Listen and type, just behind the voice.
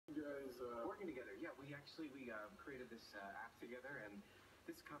actually, we created this app together, and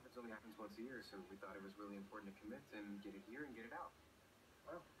this conference only happens once a year, so we thought it was really important to commit and get it here and get it out.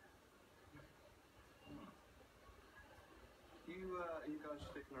 Well. You guys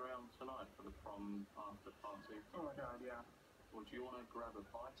sticking around tonight for the prom after party? Oh my god, yeah. Or do you want to grab a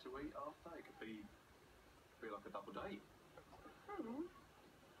bite to eat after? It could be like a double date.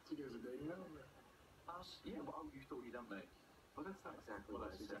 So you guys are dating now? Us? Yeah, well, you thought you dumped me. Well, that's not exactly Well,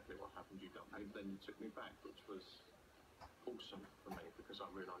 what that's I said. exactly what happened. You dumped me, then you took me back, which was awesome for me because I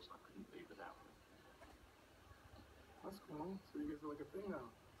realised I couldn't be without you. That's cool. So you guys are like a thing now?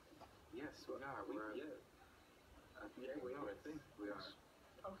 Yes, we are. We are a thing. We are.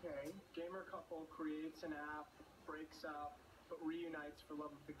 Okay, gamer couple creates an app, breaks up, but reunites for love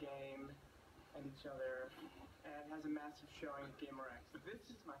of the game and each other, and has a massive showing at Gamer X. This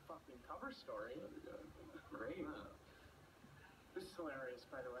is my fucking cover story. Great. This is hilarious,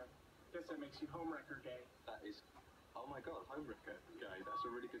 by the way. Guess that makes you homewrecker gay. That is, oh my god, homewrecker gay. That's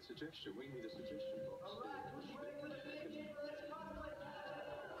a really good suggestion. We need a suggestion box. This is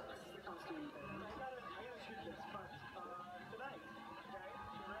the costume. I gotta shoot this, but tonight, okay?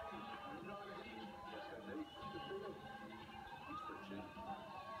 You ready? I'm going to the beach. Let's go, Nate. Thanks for it,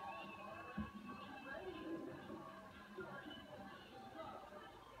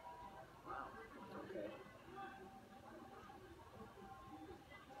 Wow. Okay.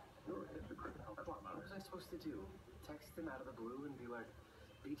 You're a hypocrite. What was I supposed to do? Text him out of the blue and be like,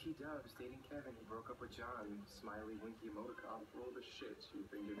 BT Dubs dating Kevin, he broke up with John, smiley, winky emoticon. For all the shit you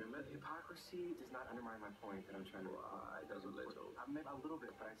think you're gonna make. Hypocrisy does not undermine my point that I'm trying to... It does a little. I meant a little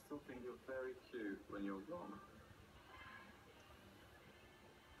bit, but I still think You're very cute when you're wrong.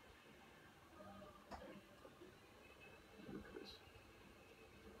 Look at this.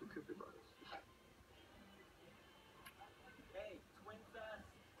 We could be brothers. Hey, Twin Fest!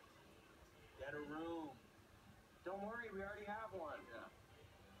 Get a room. Don't worry, we already have one. Yeah.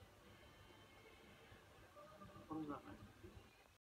 What does that mean?